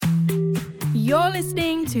You're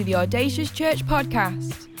listening to the Audacious Church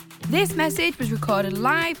podcast. This message was recorded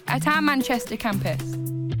live at our Manchester campus.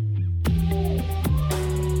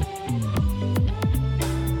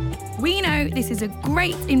 We know this is a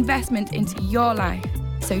great investment into your life,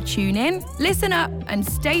 so tune in, listen up, and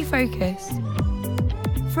stay focused.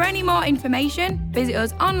 For any more information, visit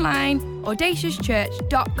us online,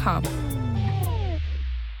 audaciouschurch.com.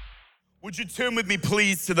 Would you turn with me,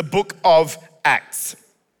 please, to the book of Acts?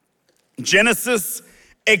 Genesis,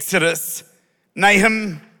 Exodus,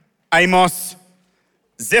 Nahum, Amos,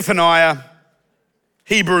 Zephaniah,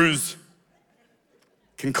 Hebrews,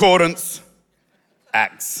 Concordance,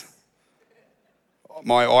 Acts.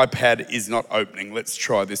 My iPad is not opening. Let's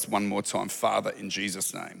try this one more time. Father, in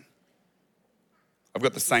Jesus' name. I've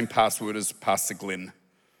got the same password as Pastor Glenn.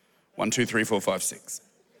 1, 2, 3, 4, 5, 6.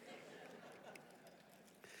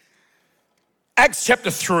 Acts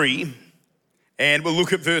chapter 3, and we'll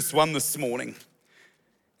look at verse 1 this morning.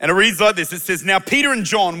 And it reads like this. It says, "Now Peter and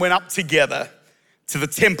John went up together to the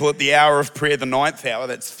temple at the hour of prayer, the 9th hour,"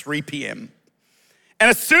 that's 3 p.m. "And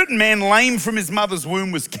a certain man lame from his mother's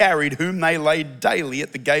womb was carried, whom they laid daily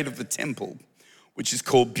at the gate of the temple, which is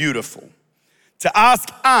called Beautiful, to ask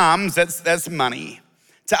alms," that's money,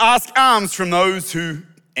 "to ask alms from those who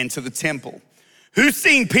enter the temple. Who,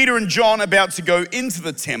 seeing Peter and John about to go into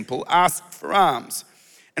the temple, asked for alms.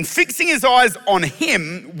 And fixing his eyes on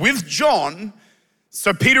him with John,"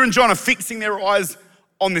 so Peter and John are fixing their eyes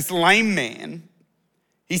on this lame man,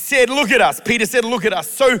 he said, "Look at us." Peter said, "Look at us."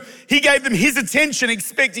 So he gave them his attention,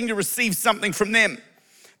 expecting to receive something from them.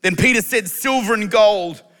 Then Peter said, "Silver and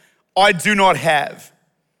gold I do not have.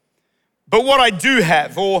 But what I do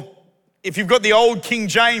have," or if you've got the old King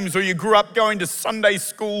James or you grew up going to Sunday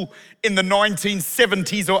school in the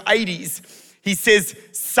 1970s or 80s, he says,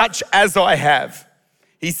 "Such as I have,"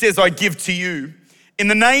 he says, "I give to you. In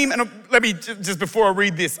the name," and let me, just before I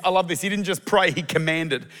read this, I love this. He didn't just pray, he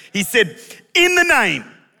commanded. He said, "In the name."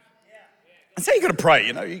 That's how you got to pray,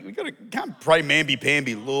 you know. You can't pray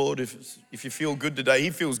mamby-pamby, "Lord, if you feel good today."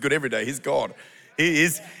 He feels good every day. He's God.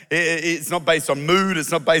 It's not based on mood.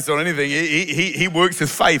 It's not based on anything. He works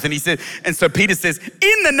with faith. And he said, and so Peter says,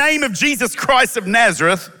 "In the name of Jesus Christ of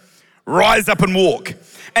Nazareth, rise up and walk."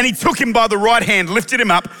 And he took him by the right hand, lifted him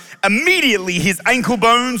up. Immediately his ankle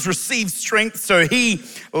bones received strength. So he,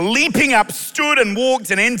 leaping up, stood and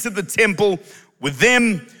walked and entered the temple with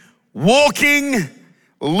them, walking,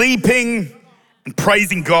 leaping, and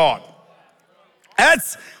praising God.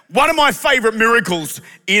 That's one of my favorite miracles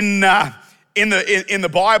in the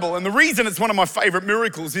Bible. And the reason it's one of my favorite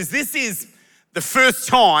miracles is this is the first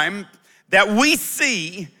time that we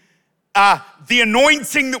see the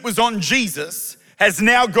anointing that was on Jesus has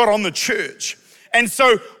now got on the church. And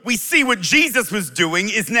so we see what Jesus was doing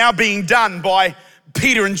is now being done by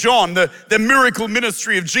Peter and John, the miracle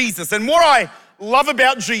ministry of Jesus. And what I love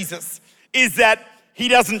about Jesus is that he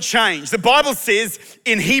doesn't change. The Bible says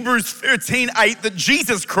in Hebrews 13:8 that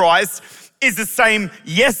Jesus Christ is the same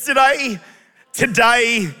yesterday,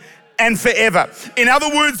 today, and forever. In other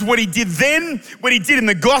words, what he did then, what he did in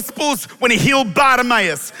the Gospels, when he healed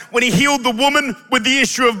Bartimaeus, when he healed the woman with the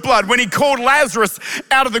issue of blood, when he called Lazarus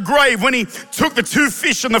out of the grave, when he took the 2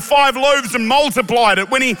 fish and the 5 loaves and multiplied it,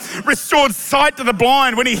 when he restored sight to the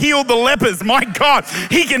blind, when he healed the lepers, my God,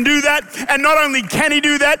 he can do that. And not only can he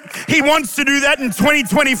do that, he wants to do that in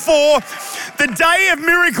 2024. The day of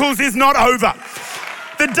miracles is not over.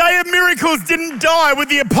 The day of miracles didn't die with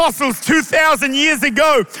the apostles 2,000 years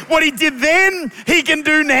ago. What he did then, he can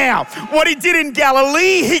do now. What he did in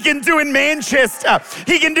Galilee, he can do in Manchester.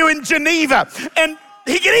 He can do in Geneva. And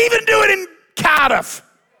he can even do it in Cardiff.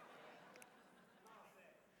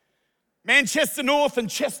 Manchester North and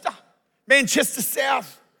Chester. Manchester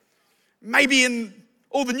South. Maybe in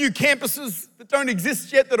all the new campuses that don't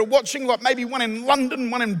exist yet that are watching, like maybe one in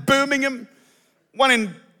London, one in Birmingham, one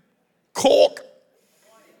in Cork,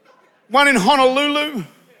 one in Honolulu.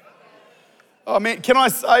 Oh man, can I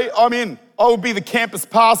say I'm in? I will be the campus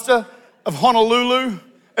pastor of Honolulu.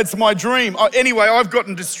 It's my dream. Anyway, I've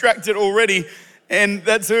gotten distracted already, and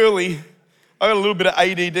that's early. I got a little bit of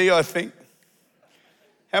ADD, I think.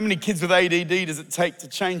 How many kids with ADD does it take to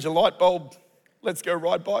change a light bulb? Let's go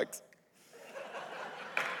ride bikes.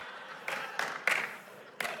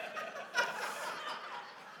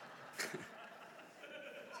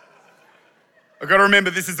 I've got to remember,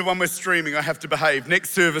 this is the one we're streaming. I have to behave.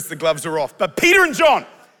 Next service, the gloves are off. But Peter and John,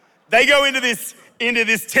 they go into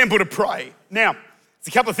this temple to pray. Now, there's a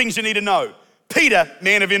couple of things you need to know. Peter,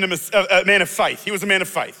 man of faith. He was a man of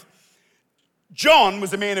faith. John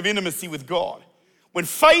was a man of intimacy with God. When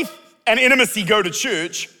faith and intimacy go to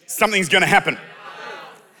church, something's going to happen.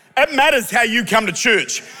 It matters how you come to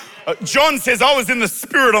church. John says, I was in the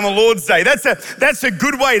Spirit on the Lord's day. That's a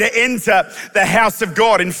good way to enter the house of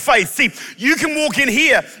God in faith. See, you can walk in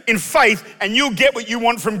here in faith and you'll get what you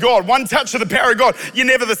want from God. One touch of the power of God, you're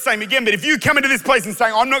never the same again. But if you come into this place and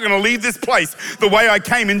saying, I'm not going to leave this place the way I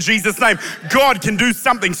came in Jesus' name, God can do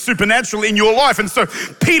something supernatural in your life. And so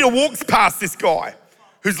Peter walks past this guy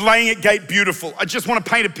who's laying at Gate Beautiful. I just want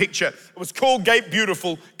to paint a picture. It was called Gate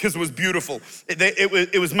Beautiful because it was beautiful.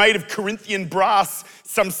 It was made of Corinthian brass,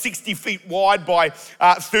 some 60 feet wide by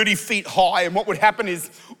 30 feet high. And what would happen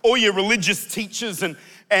is all your religious teachers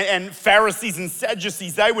and Pharisees and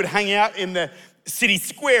Sadducees, they would hang out in the city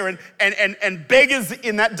square, and beggars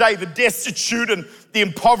in that day, the destitute and the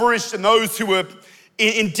impoverished and those who were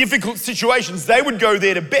in difficult situations, they would go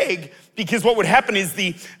there to beg. Because what would happen is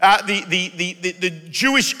the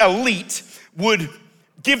Jewish elite would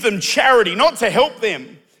give them charity, not to help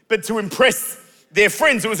them, but to impress their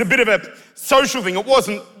friends. It was a bit of a social thing. It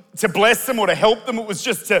wasn't to bless them or to help them. It was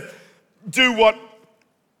just to do what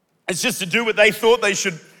they thought they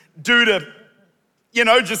should do to,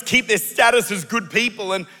 just keep their status as good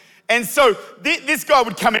people. And so this guy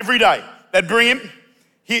would come every day. They'd bring him.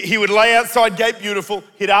 He would lay outside Gate Beautiful.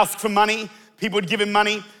 He'd ask for money. People would give him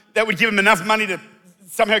money. That would give him enough money to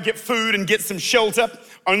somehow get food and get some shelter,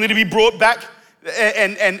 only to be brought back.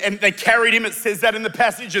 And they carried him, it says that in the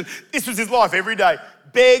passage. And this was his life every day.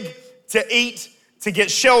 Beg, to eat, to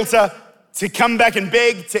get shelter, to come back and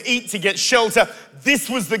beg, to eat, to get shelter. This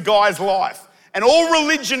was the guy's life. And all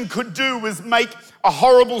religion could do was make a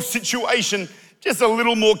horrible situation just a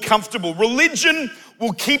little more comfortable. Religion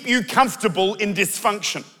will keep you comfortable in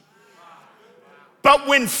dysfunction. But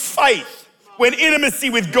when faith, when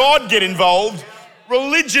intimacy with God get involved,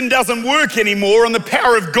 religion doesn't work anymore and the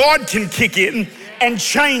power of God can kick in and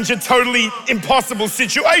change a totally impossible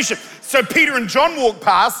situation. So Peter and John walk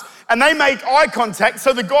past and they make eye contact.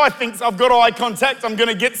 So the guy thinks, I've got eye contact, I'm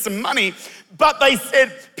gonna get some money. But they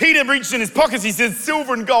said, Peter reached in his pockets, he says,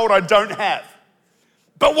 silver and gold I don't have.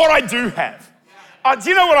 But what I do have. Do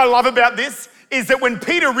you know what I love about this? Is that when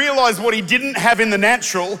Peter realized what he didn't have in the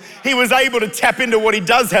natural, he was able to tap into what he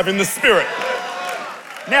does have in the spirit.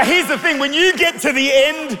 Now here's the thing, when you get to the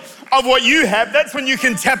end of what you have, that's when you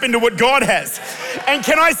can tap into what God has. And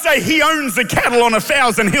can I say, he owns the cattle on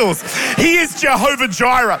 1,000 hills. He is Jehovah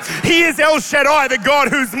Jireh. He is El Shaddai, the God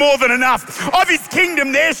who's more than enough. Of his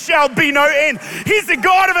kingdom there shall be no end. He's the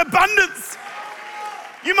God of abundance.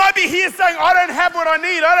 You might be here saying, I don't have what I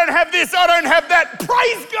need. I don't have this, I don't have that.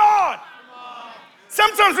 Praise God.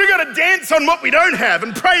 Sometimes we've got to dance on what we don't have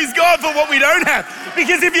and praise God for what we don't have.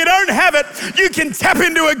 Because if you don't have it, you can tap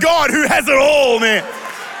into a God who has it all, man.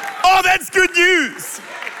 Oh, that's good news.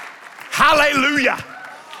 Hallelujah.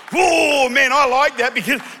 Oh, man, I like that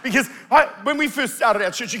because when we first started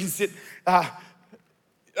our church, you can sit,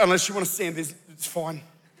 unless you want to stand, it's fine.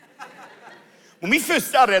 When we first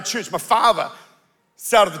started our church, my father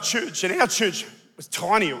started the church, and our church was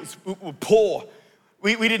tiny. We were poor.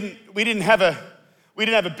 We didn't have a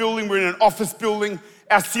building. We're in an office building.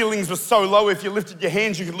 Our ceilings were so low, if you lifted your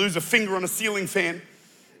hands, you could lose a finger on a ceiling fan.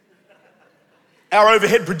 Our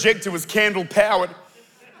overhead projector was candle powered.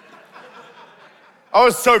 I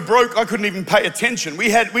was so broke, I couldn't even pay attention.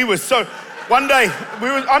 One day,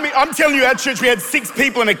 I'm telling you, our church, we had 6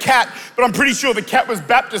 people and a cat, but I'm pretty sure the cat was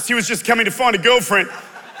Baptist. He was just coming to find a girlfriend.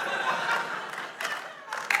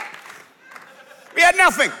 We had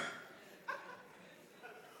nothing.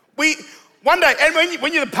 One day, and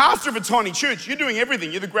when you're the pastor of a tiny church, you're doing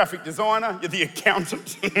everything. You're the graphic designer, you're the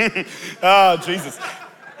accountant. Oh, Jesus.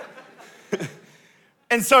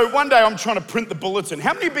 And so one day I'm trying to print the bulletin.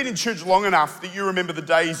 How many have been in church long enough that you remember the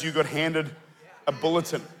days you got handed a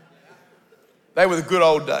bulletin? They were the good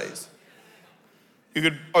old days. You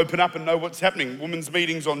could open up and know what's happening. Women's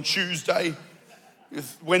meetings on Tuesday.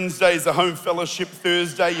 Wednesday's the home fellowship.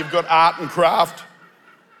 Thursday, you've got art and craft.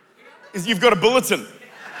 You've got a bulletin.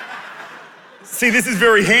 See, this is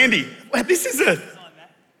very handy.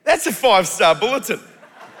 That's a 5-star bulletin.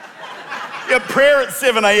 You got prayer at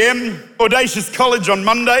 7 a.m, Audacious College on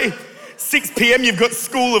Monday. 6 p.m, you've got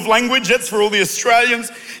School of Language, that's for all the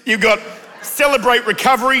Australians. You've got Celebrate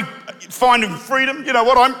Recovery, Finding Freedom. You know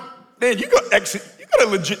what, you've got a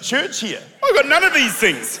legit church here. I've got none of these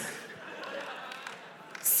things.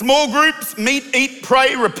 Small groups, meet, eat,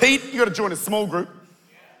 pray, repeat. You've got to join a small group.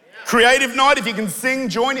 Creative night, if you can sing,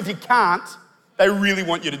 join. If you can't, they really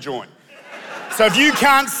want you to join. So if you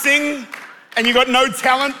can't sing and you've got no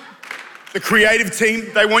talent, the creative team,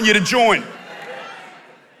 they want you to join.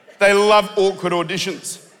 They love awkward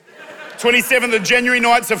auditions. 27th of January,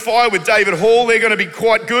 Nights of Fire with David Hall. They're going to be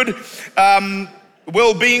quite good. The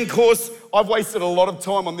well-being course, I've wasted a lot of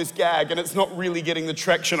time on this gag and it's not really getting the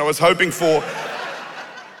traction I was hoping for.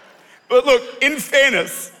 But look, in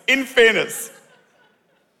fairness,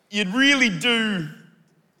 you'd really do,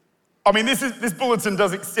 I mean, this bulletin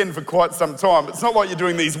does extend for quite some time. It's not like you're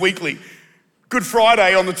doing these weekly. Good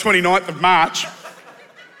Friday on the 29th of March.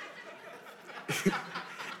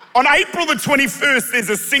 On April the 21st, there's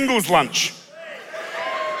a singles lunch.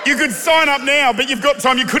 You could sign up now, but you've got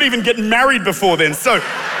time. You could even get married before then, so.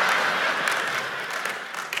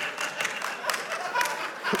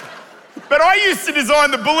 But I used to design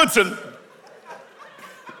the bulletin.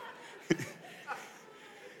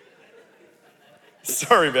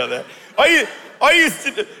 Sorry about that.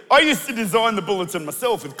 I used to design the bulletin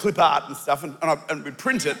myself with clip art and stuff, and we'd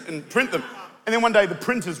print it and print them. And then one day the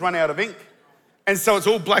printers run out of ink. And so it's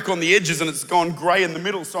all black on the edges and it's gone grey in the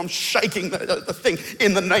middle. So I'm shaking the thing,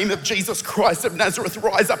 in the name of Jesus Christ of Nazareth,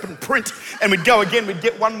 rise up and print. And we'd go again, we'd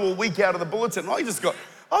get one more week out of the bulletin. I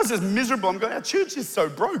was just miserable. I'm going, our church is so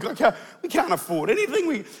broke. Like, we can't afford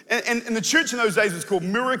anything. And the church in those days was called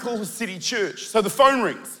Miracle City Church. So the phone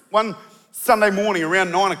rings one Sunday morning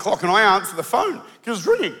around 9 o'clock and I answer the phone because it's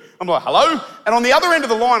ringing. I'm like, hello? And on the other end of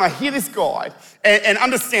the line, I hear this guy. And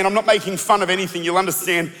understand, I'm not making fun of anything. You'll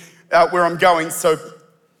understand where I'm going, so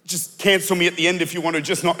just cancel me at the end if you want to,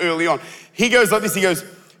 just not early on. He goes like this, he goes,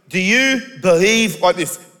 do you believe, like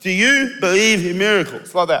this, do you believe in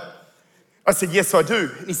miracles? Like that. I said, yes, I do.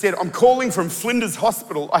 And he said, I'm calling from Flinders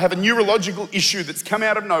Hospital. I have a neurological issue that's come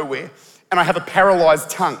out of nowhere and I have a paralysed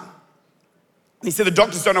tongue. And he said, the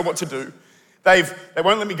doctors don't know what to do. They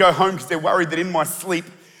won't let me go home because they're worried that in my sleep,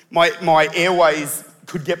 my airways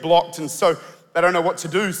could get blocked, and so they don't know what to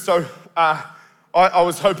do. So I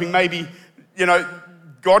was hoping maybe,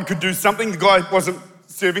 God could do something. The guy wasn't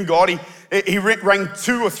serving God. He rang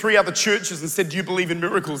 2 or 3 other churches and said, do you believe in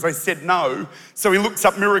miracles? They said no. So he looks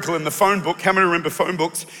up miracle in the phone book. How many remember phone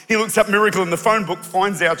books? He looks up miracle in the phone book,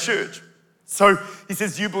 finds our church. So he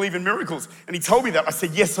says, do you believe in miracles? And he told me that. I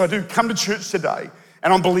said, yes, I do. Come to church today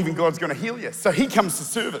and I'm believing God's going to heal you. So he comes to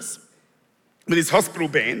service with his hospital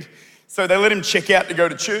band. So they let him check out to go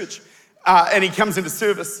to church. And he comes into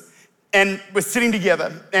service. And we're sitting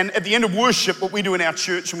together, and at the end of worship, what we do in our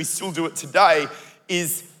church, and we still do it today,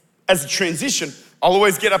 is as a transition, I'll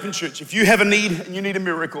always get up in church. If you have a need and you need a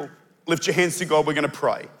miracle, lift your hands to God, we're gonna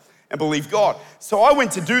pray and believe God. So I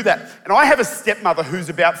went to do that, and I have a stepmother who's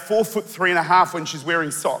about 4'3.5" when she's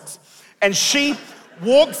wearing socks. And she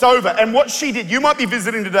walks over, and what she did, you might be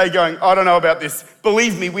visiting today going, I don't know about this.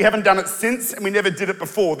 Believe me, we haven't done it since, and we never did it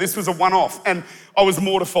before. This was a one-off, and I was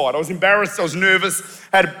mortified. I was embarrassed, I was nervous,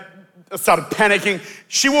 I started panicking.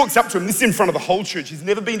 She walks up to him. This is in front of the whole church. He's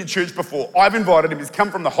never been to church before. I've invited him. He's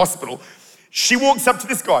come from the hospital. She walks up to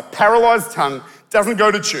this guy, paralysed tongue, doesn't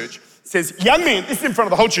go to church, says, young man, this is in front of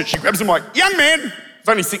the whole church. She grabs him like, young man. There's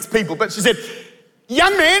only 6 people, but she said,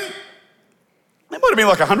 young man. There might have been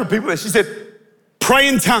like 100 people there. She said, pray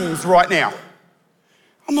in tongues right now.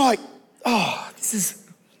 I'm like, oh, this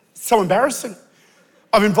is so embarrassing.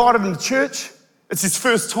 I've invited him to church. It's his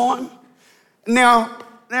first time. Now,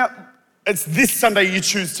 it's this Sunday you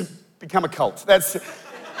choose to become a cult. That's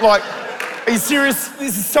like, are you serious?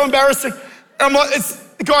 This is so embarrassing. And I'm like,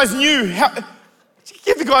 the guy's new.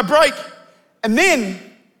 Give the guy a break. And then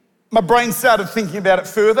my brain started thinking about it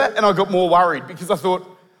further and I got more worried because I thought,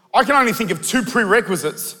 I can only think of 2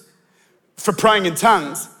 prerequisites for praying in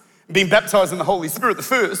tongues, being baptized in the Holy Spirit. The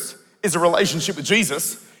first is a relationship with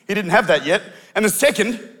Jesus. He didn't have that yet. And the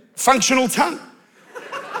second, functional tongue.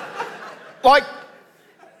 Like,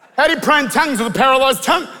 how do you pray in tongues with a paralysed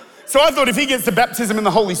tongue? So I thought if he gets the baptism in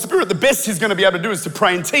the Holy Spirit, the best he's going to be able to do is to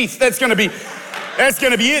pray in teeth. That's going to be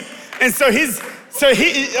it. And so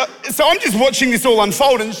I'm just watching this all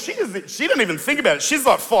unfold, and she doesn't even think about it. She's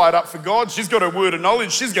like fired up for God. She's got her word of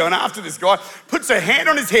knowledge. She's going after this guy, puts her hand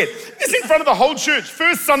on his head. It's in front of the whole church.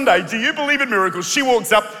 First Sunday, do you believe in miracles? She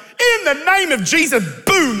walks up, in the name of Jesus,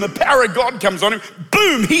 boom, the power of God comes on him.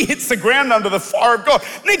 Boom, he hits the ground under the fire of God.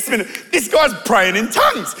 Next minute, this guy's praying in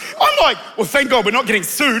tongues. I'm like, well, thank God we're not getting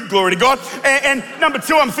sued, glory to God. And number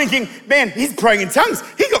 2, I'm thinking, man, he's praying in tongues.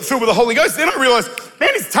 He got filled with the Holy Ghost. Then I realized,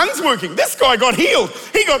 man, his tongue's working. This guy got healed.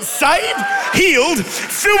 He got saved, healed,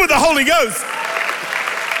 filled with the Holy Ghost.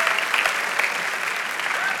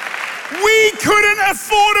 We couldn't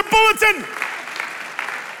afford a bulletin.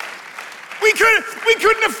 We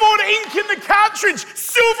couldn't afford ink in the cartridge,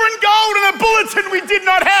 silver and gold, and a bulletin we did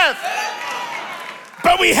not have.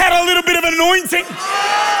 But we had a little bit of anointing.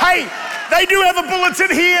 Hey, they do have a bulletin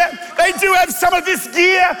here. They do have some of this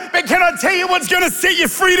gear. But can I tell you what's going to set you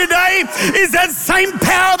free today? Is that same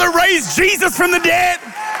power that raised Jesus from the dead.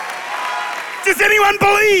 Does anyone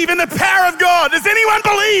believe in the power of God? Does anyone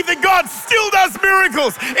believe that God still does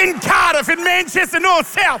miracles in Cardiff, in Manchester, North,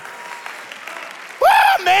 South?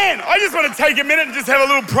 Oh, man, I just want to take a minute and just have a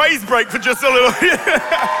little praise break for just a little.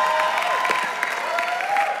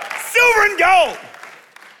 Silver and gold.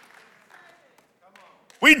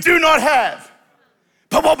 We do not have.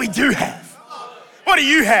 But what we do have. What do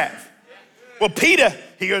you have? Well, Peter,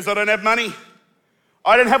 he goes, I don't have money.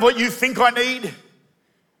 I don't have what you think I need.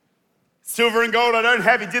 Silver and gold I don't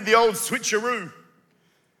have. He did the old switcheroo.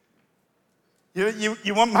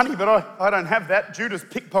 You want money, but I don't have that. Judas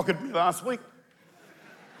pickpocketed me last week.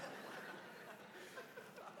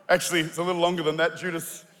 Actually, it's a little longer than that,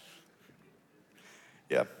 Judas.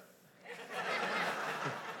 Yeah.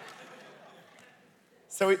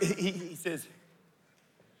 So he says,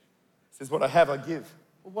 what I have, I give.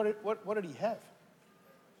 Well, what did he have?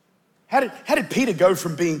 How did Peter go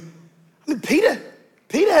from being, Peter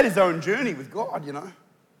had his own journey with God, you know.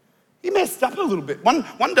 He messed up a little bit.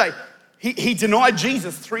 One day, he denied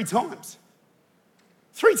Jesus 3 times.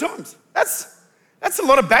 3 times. That's a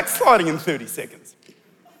lot of backsliding in 30 seconds.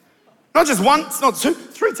 Not just once, not 2,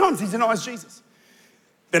 3 times he denies Jesus.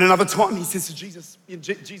 Then another time he says to Jesus,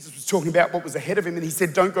 Jesus was talking about what was ahead of him, and he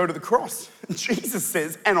said, don't go to the cross. And Jesus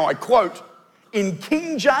says, and I quote, in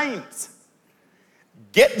King James,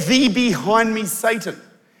 get thee behind me, Satan.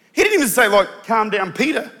 He didn't even say, calm down,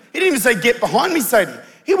 Peter. He didn't even say, get behind me, Satan.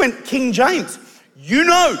 He went King James. You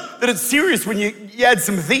know that it's serious when you add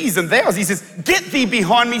some these and thous. He says, get thee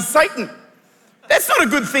behind me, Satan. That's not a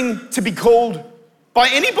good thing to be called by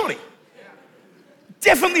anybody.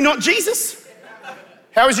 Definitely not Jesus.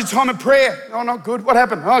 How was your time of prayer? Oh, not good. What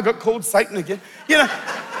happened? Oh, I got called Satan again. You know,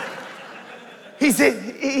 he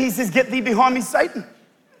says, get thee behind me, Satan.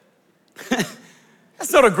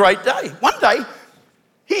 That's not a great day. One day,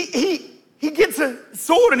 he gets a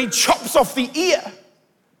sword and he chops off the ear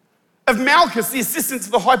of Malchus, the assistant to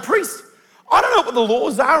the high priest. I don't know what the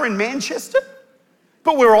laws are in Manchester,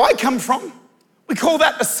 but where I come from, we call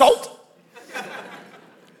that assault.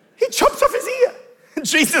 He chops off his ear.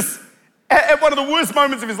 Jesus, at one of the worst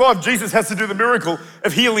moments of his life, Jesus has to do the miracle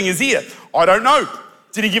of healing his ear. I don't know.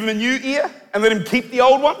 Did he give him a new ear and let him keep the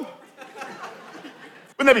old one?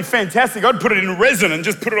 Wouldn't that be fantastic? I'd put it in resin and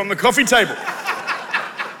just put it on the coffee table.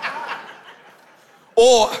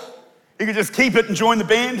 Or you could just keep it and join the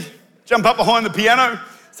band, jump up behind the piano,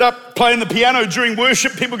 start playing the piano during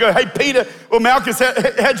worship. People go, hey, Peter or Malchus,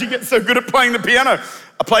 how'd you get so good at playing the piano?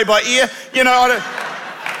 I play by ear. You know,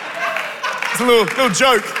 it's a little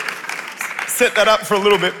joke. Set that up for a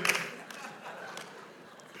little bit.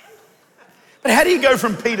 But how do you go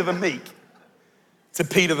from Peter the meek to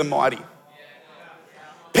Peter the mighty?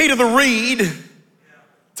 Peter the reed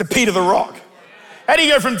to Peter the rock. How do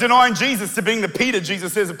you go from denying Jesus to being the Peter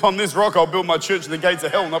Jesus says, upon this rock I'll build my church and the gates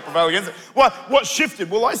of hell will not prevail against it? What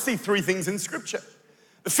shifted? Well, I see 3 things in Scripture.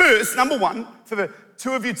 The first, number 1, for the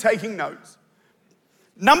 2 of you taking notes.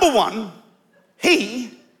 Number 1,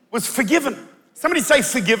 he was forgiven. Somebody say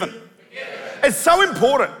forgiven. It's so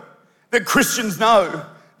important that Christians know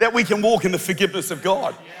that we can walk in the forgiveness of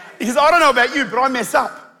God. Because I don't know about you, but I mess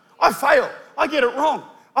up. I fail. I get it wrong.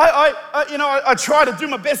 I try to do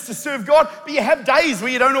my best to serve God, but you have days where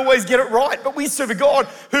you don't always get it right. But we serve a God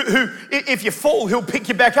who, if you fall, he'll pick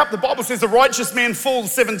you back up. The Bible says the righteous man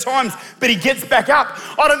falls 7 times, but he gets back up.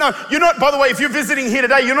 I don't know. You're not, by the way, if you're visiting here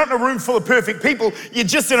today, you're not in a room full of perfect people. You're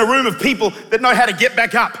just in a room of people that know how to get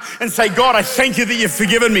back up and say, God, I thank you that you've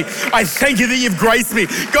forgiven me. I thank you that you've graced me.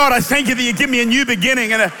 God, I thank you that you give me a new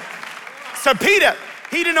beginning. So Peter,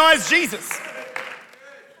 he denies Jesus.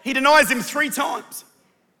 He denies him 3 times.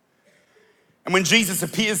 And when Jesus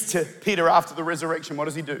appears to Peter after the resurrection, what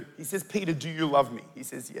does he do? He says, Peter, do you love me? He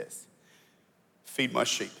says, yes. Feed my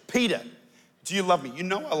sheep. Peter, do you love me? You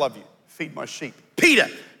know I love you. Feed my sheep. Peter,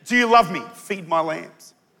 do you love me? Feed my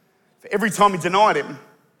lambs. For every time he denied him,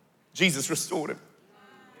 Jesus restored him.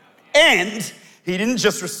 And he didn't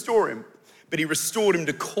just restore him, but he restored him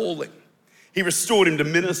to calling. He restored him to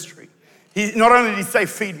ministry. Not only did he say,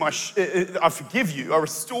 feed my I forgive you, I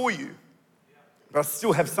restore you, but I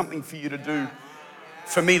still have something for you to do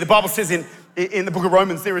for me. The Bible says in the book of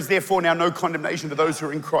Romans, there is therefore now no condemnation to those who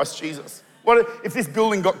are in Christ Jesus. What if this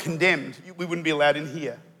building got condemned? We wouldn't be allowed in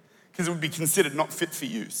here because it would be considered not fit for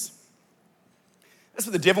use. That's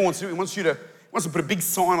what the devil wants to do. He wants to put a big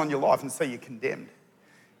sign on your life and say you're condemned.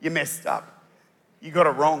 You messed up. You got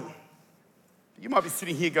it wrong. You might be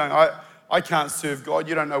sitting here going, I can't serve God.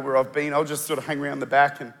 You don't know where I've been. I'll just sort of hang around the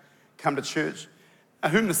back and come to church.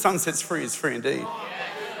 Whom the Son sets free is free indeed.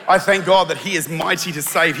 I thank God that he is mighty to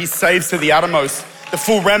save. He saves to the uttermost. The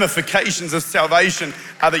full ramifications of salvation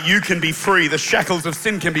are that you can be free. The shackles of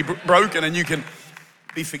sin can be broken and you can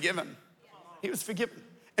be forgiven. He was forgiven.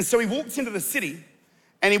 And so he walks into the city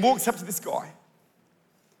and he walks up to this guy.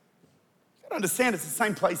 You gotta understand, it's the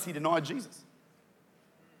same place he denied Jesus.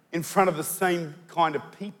 In front of the same kind of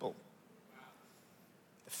people.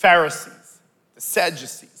 The Pharisees, the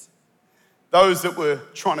Sadducees, those that were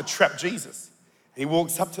trying to trap Jesus. And he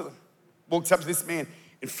walks up to them, walks up to this man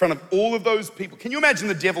in front of all of those people. Can you imagine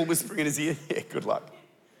the devil whispering in his ear? Yeah, good luck.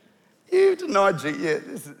 You denied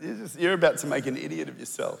Jesus. Yeah, you're about to make an idiot of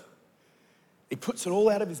yourself. He puts it all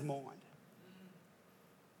out of his mind.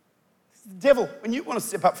 The devil, when you want to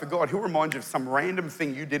step up for God, he'll remind you of some random thing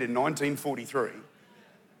you did in 1943.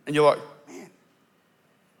 And you're like, man,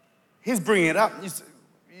 he's bringing it up.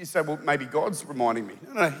 You say, well, maybe God's reminding me.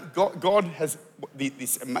 No, God has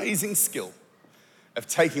this amazing skill of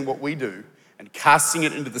taking what we do and casting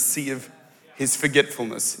it into the sea of his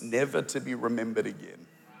forgetfulness, never to be remembered again.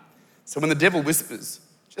 So when the devil whispers,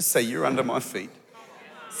 just say, you're under my feet.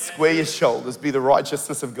 Square your shoulders, be the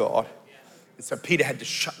righteousness of God. And so Peter had to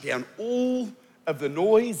shut down all of the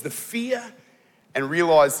noise, the fear, and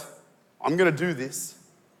realize, I'm going to do this,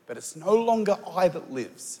 but it's no longer I that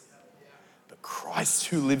lives, but Christ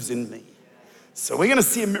who lives in me. So we're going to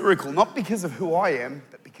see a miracle, not because of who I am,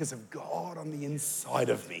 but because of God on the inside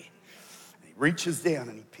of me. And he reaches down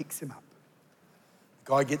and he picks him up.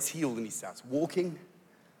 The guy gets healed and he starts walking,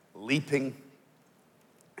 leaping,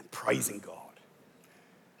 and praising God.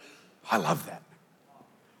 I love that.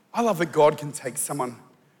 I love that God can take someone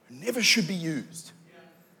who never should be used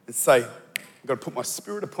and say, I'm going to put my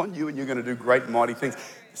spirit upon you and you're going to do great and mighty things.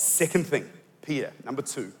 The second thing, Peter, number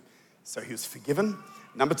 2. So he was forgiven.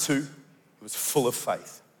 Number 2, he was full of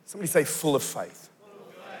faith. Somebody say full of faith.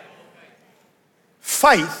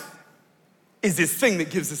 Faith is this thing that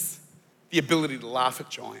gives us the ability to laugh at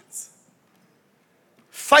giants.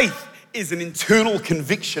 Faith is an internal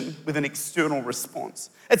conviction with an external response.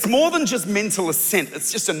 It's more than just mental assent.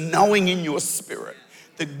 It's just a knowing in your spirit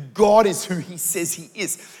that God is who he says he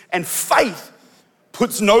is. And faith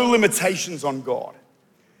puts no limitations on God.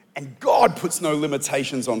 And God puts no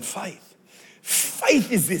limitations on faith.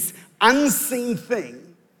 Faith is this unseen thing.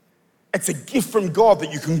 It's a gift from God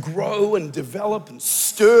that you can grow and develop and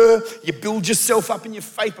stir. You build yourself up in your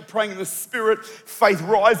faith by praying in the Spirit. Faith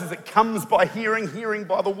rises. It comes by hearing, hearing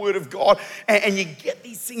by the word of God. And you get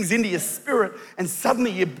these things into your spirit. And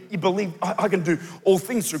suddenly you believe, I can do all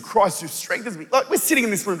things through Christ who strengthens me. Like we're sitting in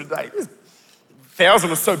this room today. There's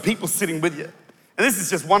 1,000 or so people sitting with you. And this is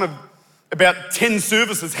just one of about 10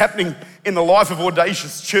 services happening in the life of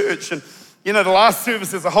Audacious Church. And you know, the last service,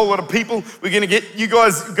 there's a whole lot of people. We're going to get, you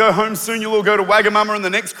guys go home soon. You'll all go to Wagamama and the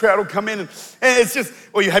next crowd will come in. And it's just,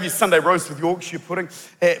 or you have your Sunday roast with Yorkshire pudding.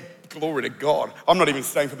 Glory to God. I'm not even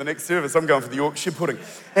staying for the next service. I'm going for the Yorkshire pudding.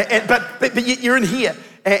 But you're in here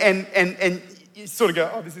and you sort of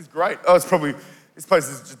go, oh, this is great. Oh, it's probably, this place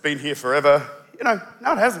has just been here forever. You know,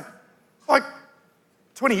 no, it hasn't. Like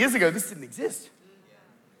 20 years ago, this didn't exist.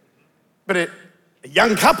 But a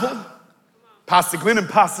young couple, Pastor Glenn and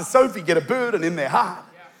Pastor Sophie, get a burden in their heart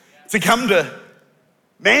to come to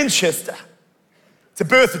Manchester to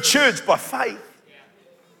birth a church by faith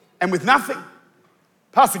and with nothing.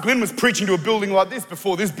 Pastor Glenn was preaching to a building like this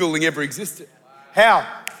before this building ever existed. How?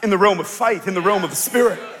 In the realm of faith, in the realm of the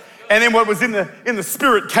Spirit. And then what was in the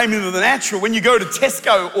Spirit came into the natural. When you go to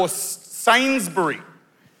Tesco or Sainsbury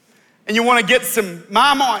and you want to get some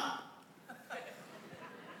Marmite,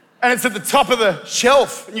 and it's at the top of the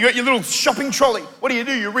shelf, and you got your little shopping trolley. What do?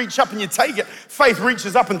 You reach up and you take it. Faith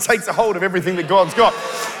reaches up and takes a hold of everything that God's got.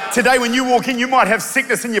 Today, when you walk in, you might have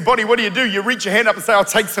sickness in your body. What do? You reach your hand up and say, I'll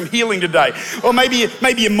take some healing today. Or maybe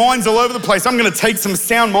your mind's all over the place. I'm going to take some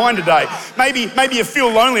sound mind today. Maybe you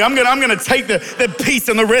feel lonely. I'm going to take the peace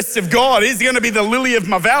and the rest of God. He's going to be the lily of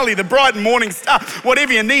my valley, the bright and morning star.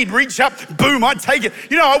 Whatever you need, reach up, boom, I take it.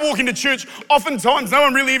 You know, I walk into church, oftentimes no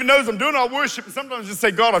one really even knows I'm doing it. I worship, and sometimes I just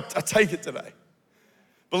say, God, I take it today.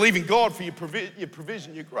 Believing God for your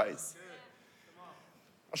provision, your grace.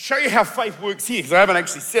 I'll show you how faith works here, because I haven't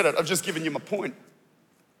actually said it. I've just given you my point.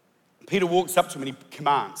 Peter walks up to him and he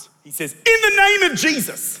commands. He says, in the name of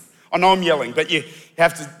Jesus. I know I'm yelling, but you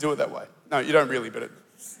have to do it that way. No, you don't really, but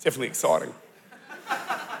it's definitely exciting.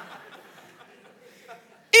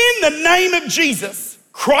 In the name of Jesus,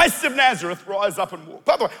 Christ of Nazareth, rise up and walk.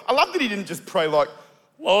 By the way, I love that he didn't just pray like,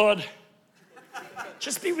 Lord,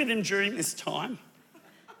 just be with him during this time.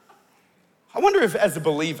 I wonder if, as a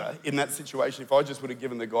believer in that situation, if I just would have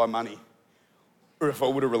given the guy money or if I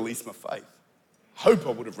would have released my faith. I hope I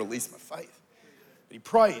would have released my faith. But he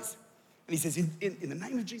prays and he says, in the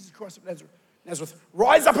name of Jesus Christ of Nazareth, Nazareth,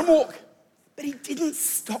 rise up and walk. But he didn't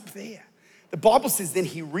stop there. The Bible says then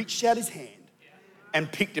he reached out his hand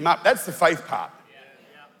and picked him up. That's the faith part.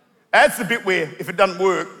 That's the bit where if it doesn't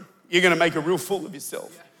work, you're going to make a real fool of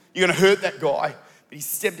yourself. You're going to hurt that guy. But he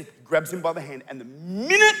stepped in, grabs him by the hand, and the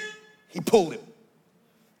minute he pulled him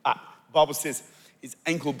up, the Bible says his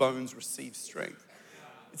ankle bones received strength.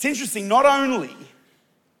 It's interesting, not only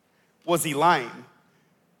was he lame,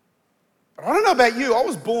 but I don't know about you, I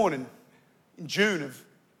was born in June of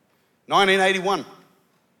 1981.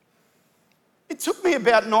 It took me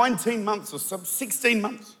about 19 months or so, 16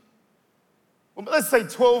 months. Well, let's say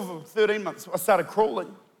 12 or 13 months, I started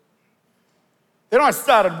crawling. Then I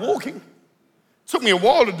started walking. It took me a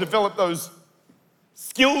while to develop those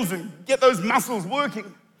skills and get those muscles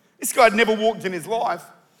working. This guy had never walked in his life,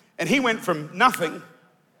 and he went from nothing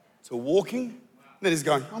to walking. And then he's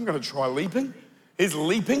going, I'm going to try leaping. He's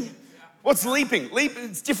leaping. What's leaping?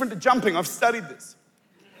 It's different to jumping. I've studied this.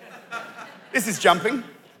 This is jumping.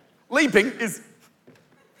 Leaping is,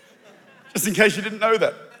 just in case you didn't know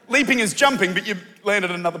that, leaping is jumping, but you land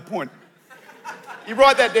at another point. You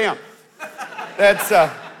write that down.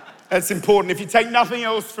 That's important. If you take nothing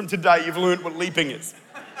else from today, you've learned what leaping is.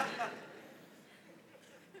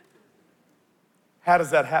 How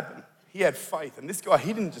does that happen? He had faith, and this guy,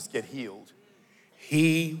 he didn't just get healed.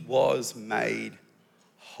 He was made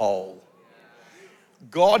whole.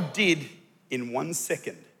 God did in 1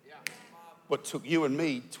 second what took you and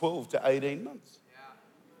me 12 to 18 months.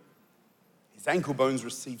 His ankle bones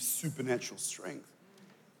received supernatural strength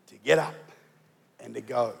to get up and to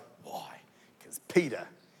go. Why? Because Peter,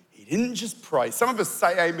 he didn't just pray. Some of us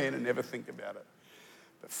say amen and never think about it.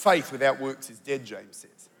 But faith without works is dead, James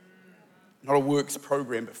says. Not a works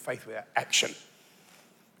program, but faith without action.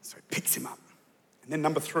 So he picks him up. And then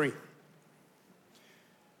number 3,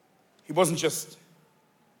 he wasn't just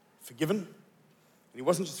forgiven, and he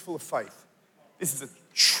wasn't just full of faith. This is a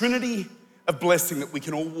trinity of blessing that we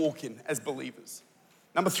can all walk in as believers.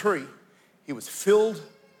 Number 3, he was filled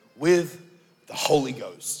with the Holy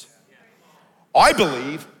Ghost. I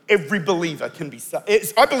believe every believer can be saved.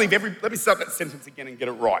 Let me start that sentence again and get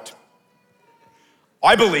it right.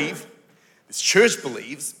 I believe, this church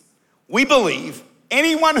believes, we believe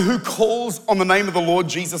anyone who calls on the name of the Lord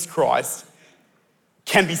Jesus Christ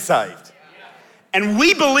can be saved. And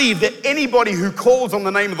we believe that anybody who calls on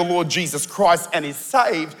the name of the Lord Jesus Christ and is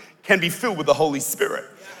saved can be filled with the Holy Spirit.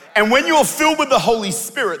 And when you're filled with the Holy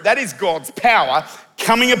Spirit, that is God's power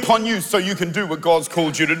coming upon you so you can do what God's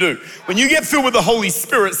called you to do. When you get filled with the Holy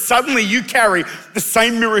Spirit, suddenly you carry the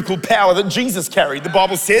same miracle power that Jesus carried. The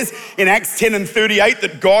Bible says in Acts 10 and 38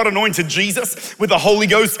 that God anointed Jesus with the Holy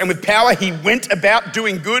Ghost and with power. He went about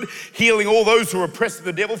doing good, healing all those who were oppressed of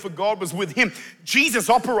the devil, for God was with him. Jesus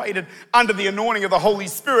operated under the anointing of the Holy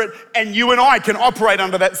Spirit, and you and I can operate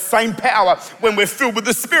under that same power when we're filled with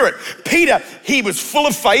the Spirit. Peter, he was full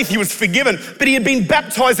of faith, he was forgiven, but he had been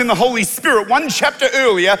baptized in the Holy Spirit. One chapter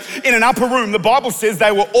earlier, in an upper room, the Bible says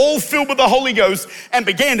they were all filled with the Holy Ghost and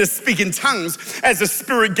began to speak in tongues as the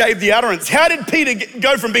Spirit gave the utterance. How did Peter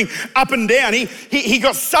go from being up and down? He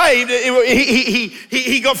got saved,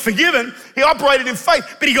 he got forgiven, he operated in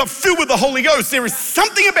faith, but he got filled with the Holy Ghost. There is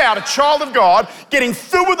something about a child of God getting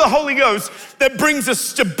filled with the Holy Ghost that brings a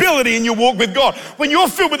stability in your walk with God. When you're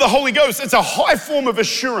filled with the Holy Ghost, it's a high form of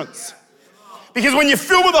assurance. Because when you're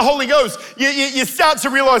filled with the Holy Ghost, you start to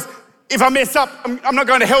realize, if I mess up, I'm not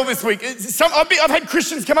going to hell this week. I've had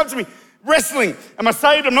Christians come up to me, wrestling. Am I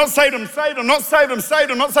saved? I'm not saved. I'm saved. I'm not saved. I'm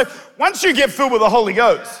saved. I'm not saved. Once you get filled with the Holy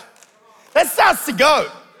Ghost, that starts to go.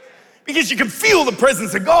 Because you can feel the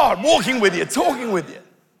presence of God walking with you, talking with you.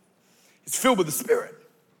 It's filled with the Spirit.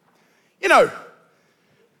 You know,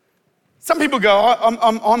 some people go,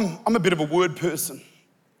 I'm a bit of a word person.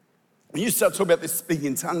 When you start talking about this speaking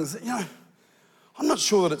in tongues, you know, I'm not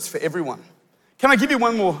sure that it's for everyone. Can I give you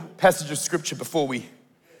one more passage of scripture before we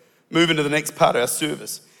move into the next part of our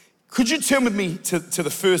service? Could you turn with me to the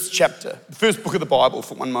first chapter, the first book of the Bible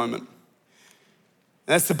for one moment? And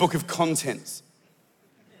that's the book of Contents.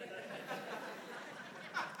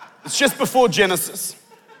 It's just before Genesis.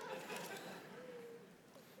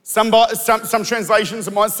 Some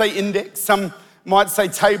translations might say index, some might say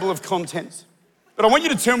table of contents. But I want you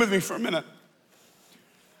to turn with me for a minute.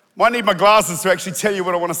 Might need my glasses to actually tell you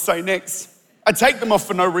what I want to say next. I take them off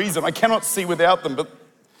for no reason. I cannot see without them, but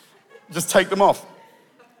just take them off.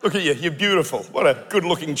 Look at you, you're beautiful. What a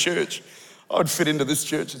good-looking church. I would fit into this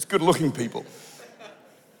church. It's good-looking people.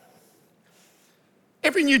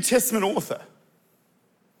 Every New Testament author,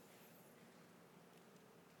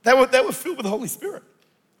 they were filled with the Holy Spirit.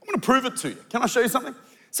 I'm going to prove it to you. Can I show you something?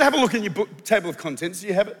 So have a look in your book, table of contents. Do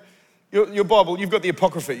you have it? Your Bible, you've got the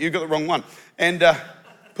Apocrypha, you've got the wrong one. And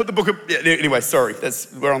put the book of, anyway, sorry,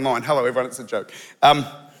 we're online. Hello, everyone, it's a joke.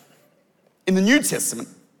 In the New Testament,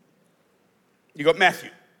 you got Matthew.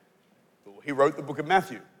 He wrote the book of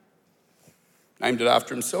Matthew. Named it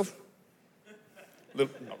after himself.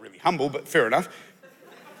 Not really humble, but fair enough.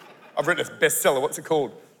 I've written a bestseller, what's it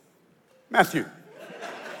called? Matthew.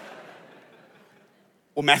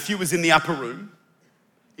 Well, Matthew was in the upper room.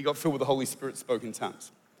 He got filled with the Holy Spirit, spoke in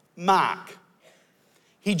tongues. Mark,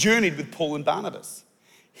 he journeyed with Paul and Barnabas.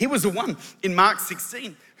 He was the one in Mark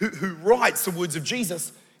 16 who writes the words of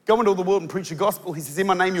Jesus. Go into all the world and preach the gospel. He says, in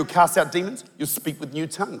my name you'll cast out demons. You'll speak with new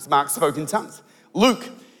tongues. Mark spoke in tongues. Luke,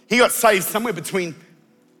 he got saved somewhere between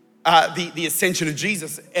the ascension of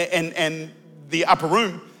Jesus and the upper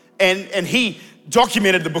room. And he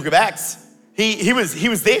documented the book of Acts. He was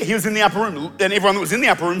there. He was in the upper room. And everyone that was in the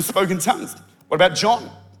upper room spoke in tongues. What about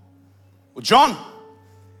John? Well, John,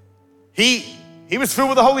 he was filled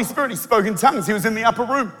with the Holy Spirit. He spoke in tongues. He was in the upper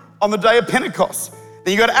room on the day of Pentecost.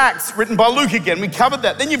 Then you got Acts, written by Luke again. We covered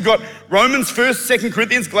that. Then you've got Romans, 1st, 2nd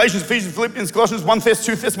Corinthians, Galatians, Ephesians, Philippians, Colossians, 1 Thess,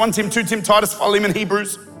 2 Thess, 1 Tim, 2 Tim, Titus, Philemon,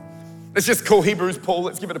 Hebrews. Let's just call Hebrews Paul.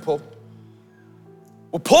 Let's give it to Paul.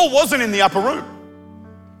 Well, Paul wasn't in the upper room.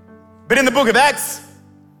 But in the book of Acts,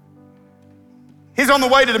 he's on the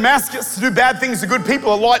way to Damascus to do bad things to good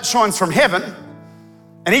people. A light shines from heaven,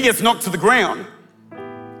 and he gets knocked to the ground,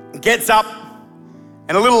 gets up,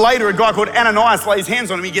 and a little later, a guy called Ananias lays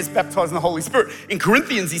hands on him. He gets baptized in the Holy Spirit. In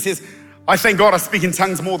Corinthians, he says, I thank God I speak in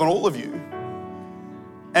tongues more than all of you.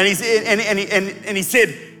 And he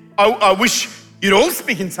said, I wish you'd all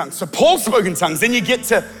speak in tongues. So Paul spoke in tongues. Then you get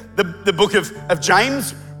to the book of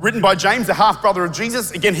James, written by James, the half-brother of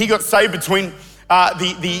Jesus. Again, he got saved between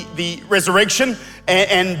the resurrection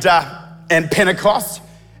and Pentecost.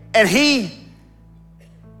 And he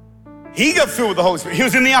got filled with the Holy Spirit. He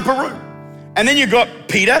was in the upper room. And then you got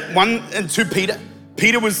Peter, 1 and 2 Peter.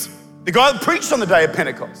 Peter was the guy that preached on the day of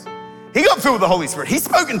Pentecost. He got filled with the Holy Spirit. He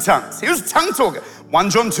spoke in tongues. He was a tongue talker. 1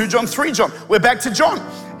 John, 2 John, 3 John. We're back to John.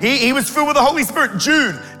 He was filled with the Holy Spirit.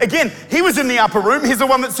 Jude, again, he was in the upper room. He's the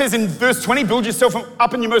one that says in verse 20, build yourself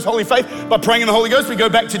up in your most holy faith by praying in the Holy Ghost. We go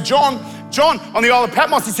back to John. John, on the Isle of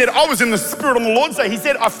Patmos, he said, I was in the Spirit on the Lord's day. He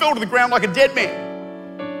said, I fell to the ground like a dead man.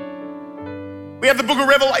 We have the book of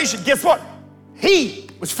Revelation. Guess what? He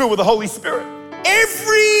was filled with the Holy Spirit.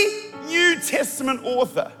 Every New Testament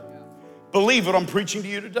author believe what I'm preaching to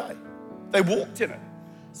you today. They walked in it.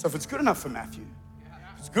 So if it's good enough for Matthew,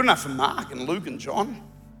 if it's good enough for Mark and Luke and John,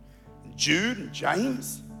 and Jude and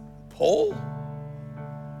James, Paul,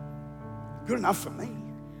 good enough for me.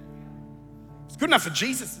 It's good enough for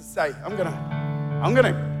Jesus to say, I'm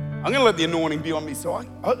gonna let the anointing be on me, so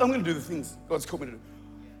I'm gonna do the things God's called me to do.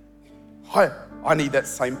 I need that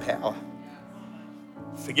same power.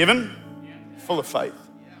 Forgiven, full of faith,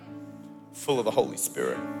 full of the Holy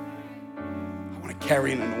Spirit. I want to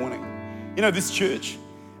carry an anointing. You know, this church,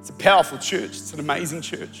 it's a powerful church. It's an amazing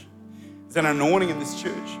church. There's an anointing in this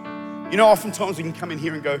church. You know, oftentimes we can come in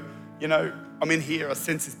here and go, you know, I'm in here, I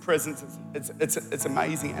sense His presence. It's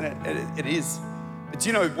amazing, and it is. But do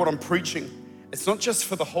you know what I'm preaching? It's not just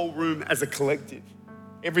for the whole room as a collective.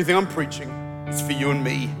 Everything I'm preaching is for you and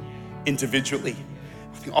me individually.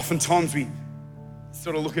 I think oftentimes we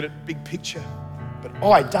sort of look at it big picture, but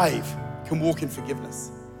I, Dave, can walk in forgiveness.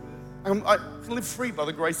 I can live free by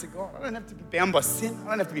the grace of God. I don't have to be bound by sin.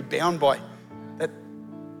 I don't have to be bound by that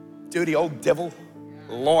dirty old devil,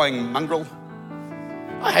 lying mongrel.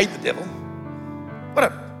 I hate the devil. What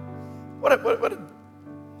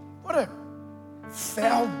a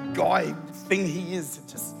foul guy thing he is to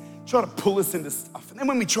just try to pull us into stuff. And then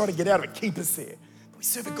when we try to get out of it, keep us there. But we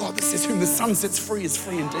serve a God that says, whom the Son sets free is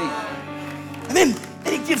free indeed. And then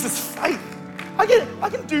He gives us faith. I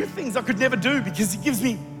can do things I could never do because He gives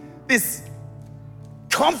me this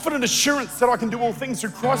confident assurance that I can do all things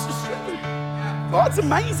through Christ who strengthens me. God's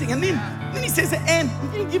amazing. And then He says, and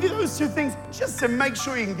I'm going to give you those two things just to make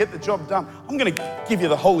sure you can get the job done. I'm going to give you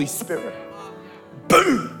the Holy Spirit.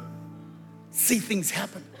 Boom. See things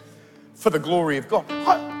happen for the glory of God.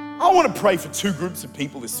 I want to pray for two groups of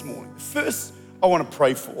people this morning. The first I want to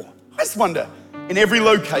pray for, I just wonder, in every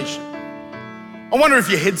location, I wonder if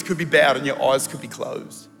your heads could be bowed and your eyes could be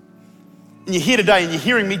closed. And you're here today and you're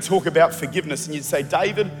hearing me talk about forgiveness and you'd say,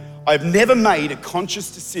 David, I've never made a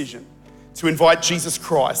conscious decision to invite Jesus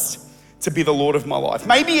Christ to be the Lord of my life.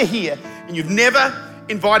 Maybe you're here and you've never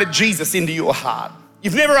invited Jesus into your heart.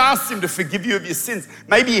 You've never asked Him to forgive you of your sins.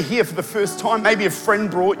 Maybe you're here for the first time. Maybe a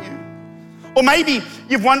friend brought you. Or maybe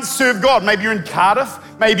you've once served God. Maybe you're in Cardiff.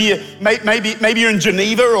 Maybe you're in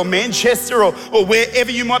Geneva or Manchester or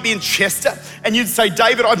wherever you might be in Chester. and you'd say,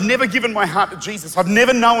 David, I've never given my heart to Jesus. I've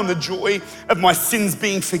never known the joy of my sins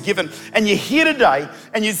being forgiven. And you're here today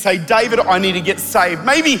and you'd say, David, I need to get saved.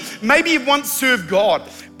 Maybe you've once served God,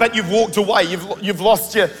 but you've walked away. You've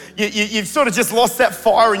lost you've sort of just lost that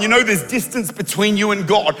fire, and you know there's distance between you and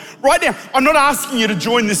God. Right now, I'm not asking you to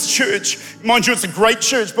join this church. Mind you, it's a great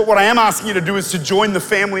church, but what I am asking you to do is to join the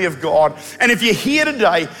family of God. And if you're here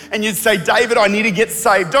today and you'd say, David, I need to get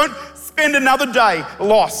saved, don't spend another day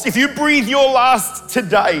lost. If you breathe your last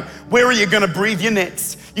today, where are you going to breathe your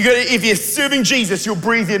next? If you're serving Jesus, you'll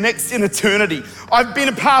breathe your next in eternity. I've been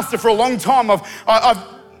a pastor for a long time. I've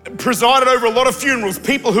presided over a lot of funerals,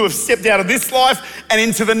 people who have stepped out of this life and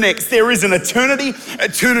into the next. There is an eternity.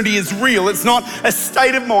 Eternity is real. It's not a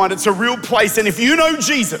state of mind. It's a real place. And if you know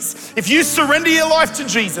Jesus, if you surrender your life to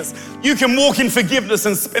Jesus, you can walk in forgiveness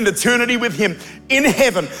and spend eternity with him in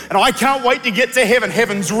heaven. And I can't wait to get to heaven.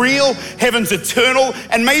 Heaven's real. Heaven's eternal.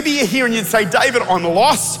 And maybe you're here and you'd say, David, I'm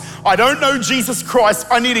lost. I don't know Jesus Christ.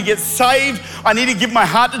 I need to get saved. I need to give my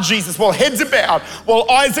heart to Jesus. While heads are bowed, while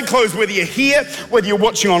eyes are closed, whether you're here, whether you're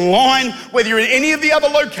watching online, whether you're in any of the other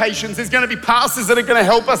locations, there's going to be pastors that are going to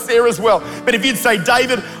help us there as well. But if you'd say,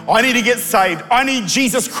 David, I need to get saved. I need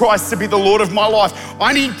Jesus Christ to be the Lord of my life.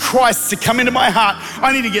 I need Christ to come into my heart.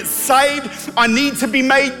 I need to get saved. I need to be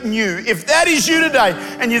made new. If that is you today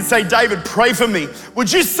and you'd say, David, pray for me,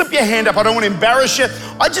 would you slip your hand up? I don't want to embarrass you.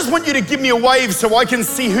 I just want you to give me a wave so I can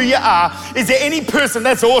see who you are. Is there any person,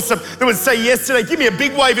 that's awesome, that would say yes today? Give me a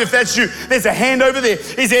big wave if that's you. There's a hand over there.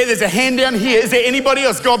 There's a hand down here. Is there anybody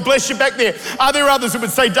else? God bless you back there. Are there others that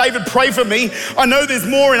would say, David, pray for me? I know there's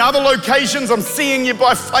more in other locations. I'm seeing you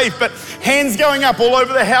by faith, but hands going up all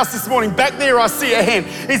over the house this morning. Back there, I see a hand.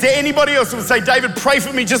 Is there anybody else that would say, David, pray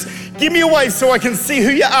for me? Just give me a wave so I can see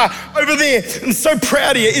who you are. Over there, I'm so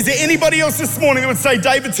proud of you. Is there anybody else this morning that would say,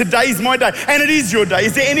 David, today's my day? And it is your day.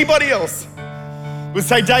 Is there anybody else who would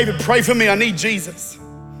say, David, pray for me, I need Jesus?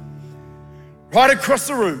 Right across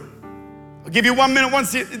the room. I'll give you 1 minute.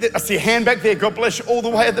 I see a hand back there. God bless you, all the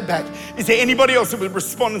way at the back. Is there anybody else that would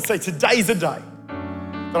respond and say, today's a day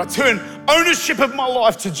that I turn ownership of my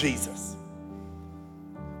life to Jesus?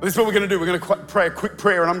 Well, this is what we're going to do. We're going to pray a quick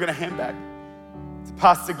prayer, and I'm going to hand back to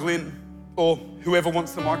Pastor Glenn or whoever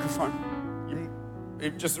wants the microphone.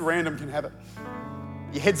 Just random can have it.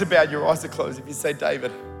 Your heads are bowed, your eyes are closed. If you say,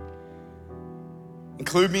 David,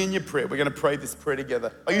 include me in your prayer. We're going to pray this prayer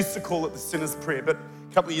together. I used to call it the sinner's prayer, but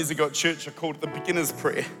a couple of years ago at church, I called it the beginner's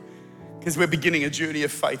prayer because we're beginning a journey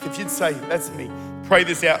of faith. If you'd say, that's me, pray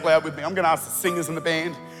this out loud with me. I'm going to ask the singers and the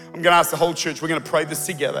band. I'm going to ask the whole church. We're going to pray this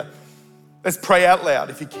together. Let's pray out loud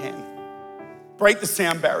if you can. Break the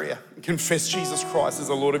sound barrier and confess Jesus Christ as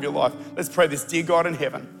the Lord of your life. Let's pray this. Dear God in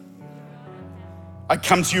heaven, I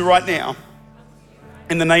come to you right now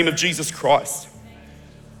in the name of Jesus Christ.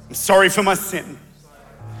 I'm sorry for my sin,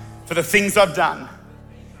 for the things I've done,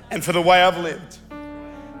 and for the way I've lived.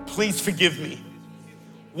 Please forgive me.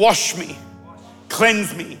 Wash me.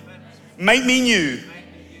 Cleanse me. Make me new.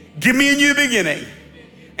 Give me a new beginning,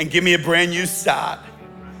 and give me a brand new start.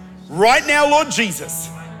 Right now, Lord Jesus,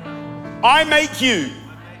 I make you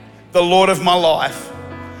the Lord of my life.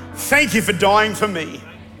 Thank you for dying for me.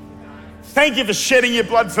 Thank you for shedding your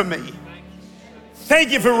blood for me.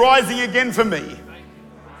 Thank you for rising again for me.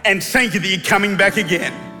 And thank you that you're coming back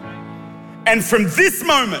again. And from this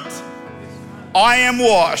moment, I am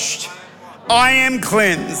washed, I am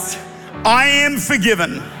cleansed, I am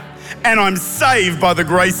forgiven, and I'm saved by the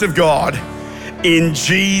grace of God. In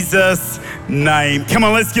Jesus' name. Come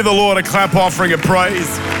on, let's give the Lord a clap offering of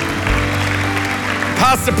praise.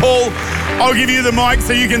 Pastor Paul, I'll give you the mic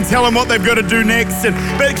so you can tell them what they've got to do next.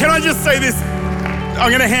 But can I just say this? I'm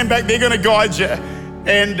going to hand back. They're going to guide you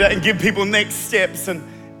and give people next steps.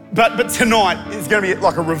 But tonight is going to be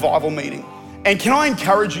like a revival meeting. And can I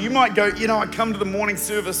encourage you? You might go, I come to the morning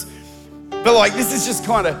service, but like this is just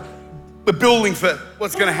kind of, we're building for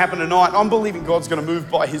what's going to happen tonight. I'm believing God's going to move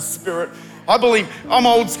by his Spirit. I'm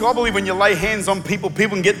old school. I believe when you lay hands on people,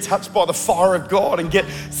 people can get touched by the fire of God and get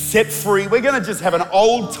set free. We're going to just have an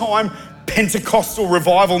old time Pentecostal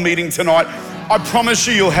revival meeting tonight. I promise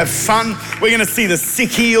you'll have fun. We're going to see the sick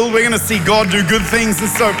healed. We're going to see God do good things. And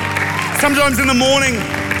so sometimes in the morning,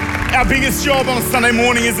 our biggest job on a Sunday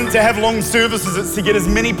morning isn't to have long services. It's to get as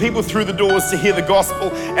many people through the doors to hear the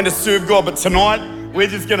gospel and to serve God. But tonight, we're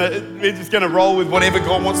just gonna roll with whatever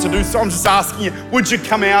God wants to do. So I'm just asking you, would you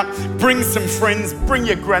come out, bring some friends, bring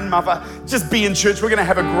your grandmother, just be in church. We're gonna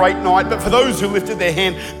have a great night. But for those who lifted their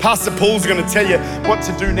hand, Pastor Paul's gonna tell you what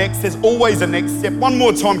to do next. There's always a next step. One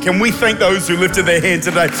more time, can we thank those who lifted their hand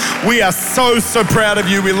today? We are so proud of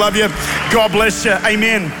you. We love you. God bless you.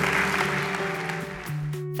 Amen.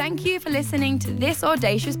 Thank you for listening to this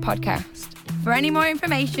Audacious podcast. For any more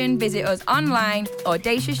information, visit us online,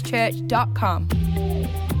 audaciouschurch.com.